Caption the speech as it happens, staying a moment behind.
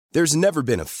There's never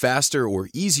been a faster or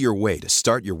easier way to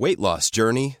start your weight loss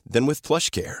journey than with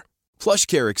PlushCare.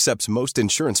 PlushCare accepts most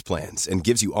insurance plans and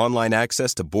gives you online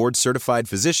access to board-certified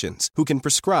physicians who can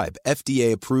prescribe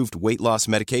FDA-approved weight loss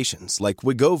medications like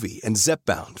Wegovy and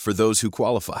Zepbound for those who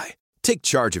qualify. Take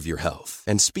charge of your health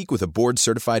and speak with a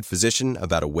board-certified physician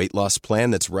about a weight loss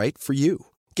plan that's right for you.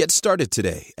 Get started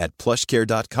today at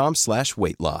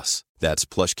plushcare.com/weight-loss. That's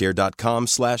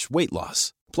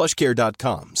plushcare.com/weight-loss.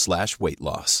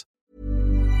 plushcare.com/weight-loss.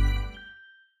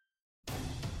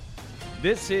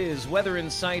 This is Weather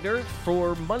Insider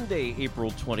for Monday,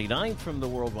 April 29th from the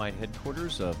worldwide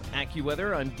headquarters of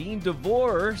AccuWeather. I'm Dean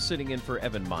DeVore, sitting in for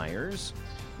Evan Myers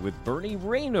with Bernie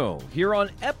Rayno here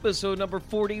on episode number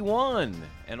 41.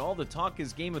 And all the talk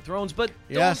is Game of Thrones, but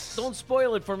don't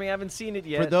spoil it for me. I haven't seen it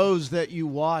yet. For those that you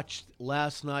watched,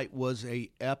 last night was a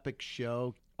epic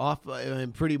show.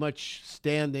 I'm pretty much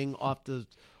standing off the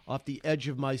edge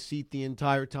of my seat the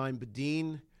entire time. But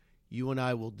Dean, you and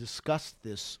I will discuss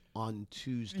this on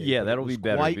Tuesday. Yeah, that'll be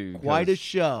better. Quite a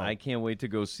show. I can't wait to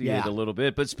go see it a little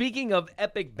bit. But speaking of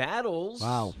epic battles,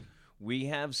 wow, we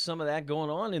have some of that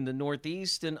going on in the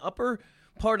Northeast and upper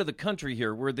part of the country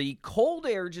here, where the cold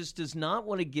air just does not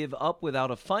want to give up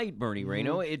without a fight, Bernie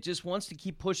Rayno. It just wants to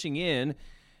keep pushing in,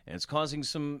 and it's causing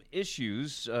some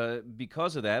issues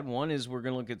because of that. One is we're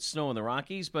going to look at snow in the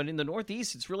Rockies, but in the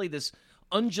Northeast, it's really this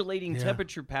undulating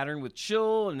temperature pattern with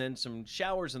chill and then some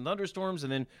showers and thunderstorms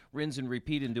and then rinse and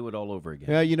repeat and do it all over again.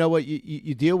 Yeah, you know what?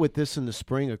 You deal with this in the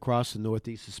spring across the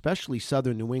Northeast, especially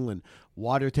southern New England.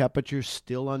 Water temperatures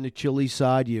still on the chilly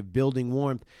side. You have building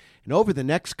warmth. And over the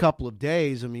next couple of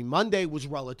days, I mean, Monday was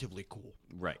relatively cool.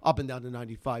 Right. Up and down to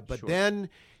 95. But then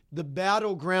the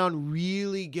battleground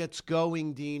really gets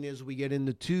going, Dean, as we get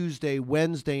into Tuesday,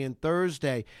 Wednesday, and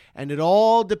Thursday. And it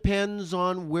all depends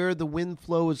on where the wind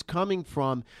flow is coming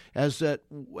from as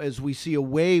we see a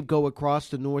wave go across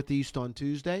the Northeast on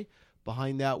Tuesday.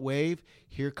 Behind that wave,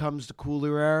 here comes the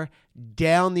cooler air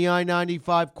down the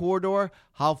I-95 corridor.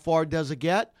 How far does it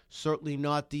get? Certainly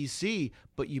not D.C.,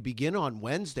 but you begin on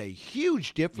Wednesday.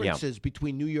 Huge differences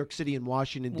between New York City and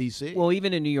Washington, D.C. Well,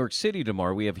 even in New York City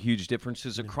tomorrow, we have huge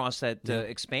differences across that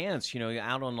expanse. You know,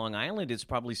 out on Long Island, it's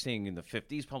probably staying in the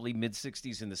 50s, probably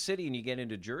mid-60s in the city, and you get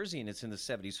into Jersey, and it's in the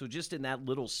 70s. So just in that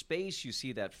little space, you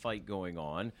see that fight going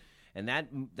on. And that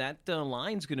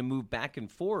line's going to move back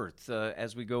and forth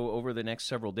as we go over the next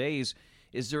several days.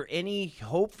 Is there any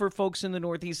hope for folks in the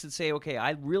Northeast that say, okay,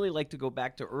 I'd really like to go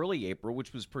back to early April,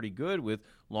 which was pretty good with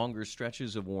longer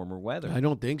stretches of warmer weather? I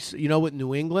don't think so. You know what,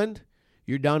 New England,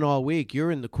 you're done all week.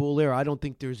 You're in the cool air. I don't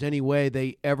think there's any way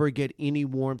they ever get any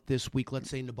warmth this week, let's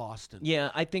say into Boston.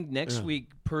 Yeah, I think next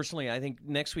week, personally, I think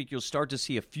next week you'll start to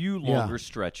see a few longer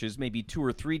stretches, maybe 2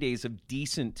 or 3 days of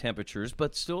decent temperatures,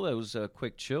 but still those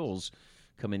quick chills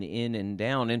coming in and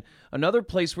down. And another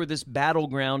place where this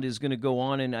battleground is going to go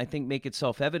on and I think make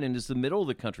itself evident is the middle of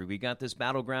the country. We got this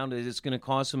battleground that is going to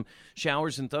cause some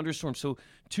showers and thunderstorms. So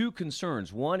two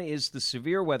concerns. One is the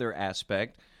severe weather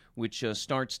aspect, which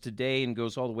starts today and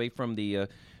goes all the way from the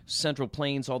Central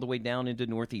Plains all the way down into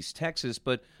northeast Texas.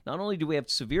 But not only do we have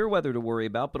severe weather to worry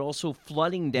about, but also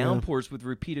flooding downpours with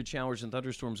repeated showers and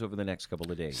thunderstorms over the next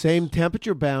couple of days. Same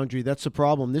temperature boundary. That's the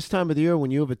problem. This time of the year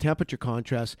when you have a temperature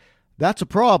contrast, that's a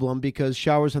problem because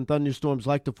showers and thunderstorms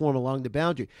like to form along the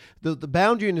boundary. The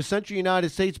boundary in the central United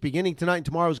States beginning tonight and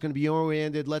tomorrow is going to be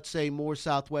oriented, let's say, more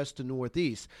southwest to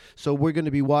northeast. So we're going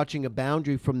to be watching a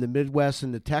boundary from the Midwest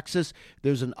into Texas.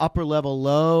 There's an upper level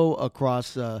low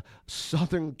across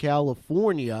Southern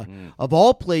California. Of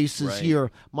all places here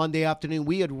Monday afternoon,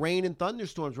 we had rain and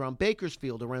thunderstorms around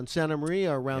Bakersfield, around Santa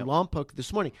Maria, around Lompoc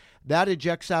this morning. That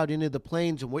ejects out into the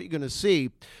plains, and what you're going to see,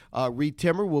 Reed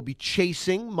Timmer will be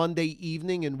chasing Monday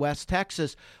evening in West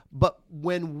Texas. But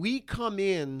when we come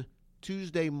in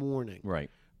Tuesday morning,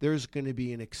 there's going to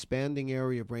be an expanding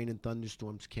area of rain and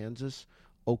thunderstorms, Kansas,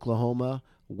 Oklahoma,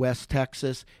 West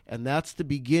Texas, and that's the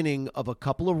beginning of a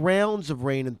couple of rounds of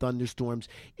rain and thunderstorms.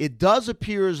 It does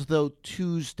appear as though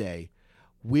Tuesday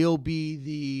will be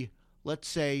the, let's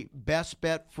say, best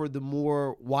bet for the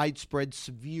more widespread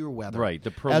severe weather. Right,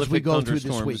 the prolific as we go through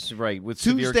this week. Right, with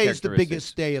Tuesday is the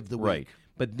biggest day of the week. Right.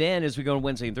 But then as we go on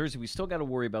Wednesday and Thursday, we still got to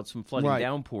worry about some flooding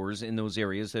downpours in those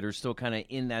areas that are still kind of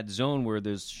in that zone where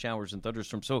there's showers and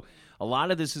thunderstorms. So a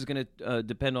lot of this is going to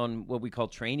depend on what we call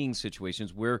training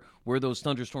situations, where those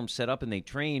thunderstorms set up and they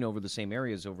train over the same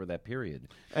areas over that period.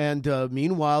 And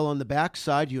meanwhile, on the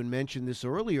backside, you had mentioned this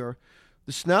earlier,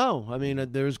 The snow. I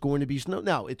mean, there's going to be snow.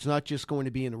 Now, it's not just going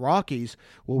to be in the Rockies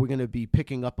where we're going to be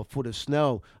picking up a foot of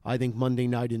snow. I think Monday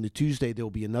night into Tuesday, there'll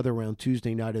be another round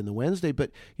Tuesday night into Wednesday. But,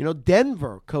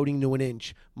 Denver coating to an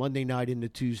inch Monday night into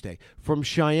Tuesday. From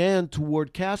Cheyenne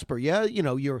toward Casper,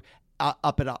 you're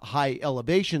up at high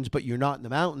elevations, but you're not in the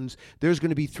mountains. There's going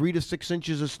to be 3 to 6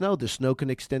 inches of snow. The snow can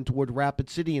extend toward Rapid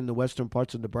City in the western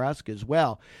parts of Nebraska as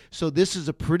well. So this is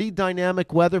a pretty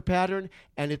dynamic weather pattern,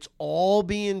 and it's all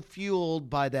being fueled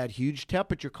by that huge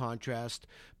temperature contrast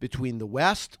between the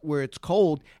west, where it's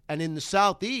cold, and in the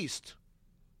southeast,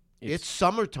 it's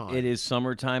summertime. It is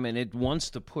summertime, and it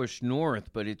wants to push north,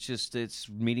 but it's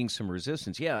meeting some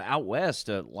resistance. Yeah, out west,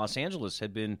 Los Angeles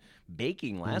had been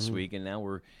baking last week, and now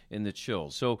we're in the chill.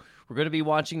 So we're going to be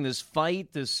watching this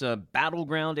fight, this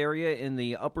battleground area in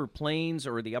the upper plains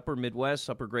or the upper Midwest,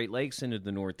 upper Great Lakes into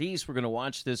the Northeast. We're going to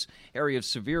watch this area of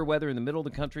severe weather in the middle of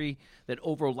the country that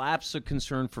overlaps a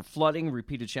concern for flooding,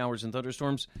 repeated showers and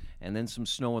thunderstorms, and then some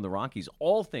snow in the Rockies.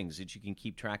 All things that you can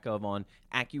keep track of on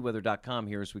AccuWeather.com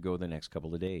here as we go the next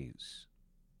couple of days.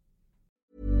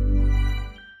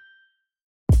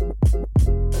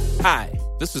 Hi,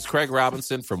 this is Craig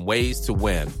Robinson from Ways to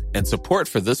Win, and support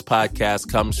for this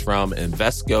podcast comes from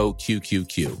Invesco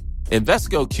QQQ.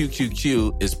 Invesco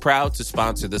QQQ is proud to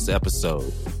sponsor this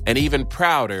episode, and even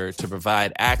prouder to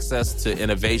provide access to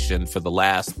innovation for the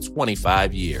last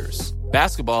 25 years.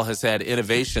 Basketball has had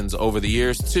innovations over the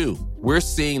years, too. We're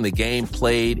seeing the game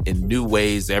played in new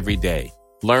ways every day.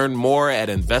 Learn more at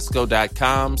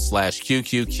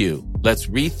Invesco.com/QQQ. Let's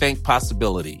rethink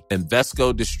possibility.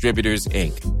 Invesco Distributors,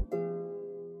 Inc.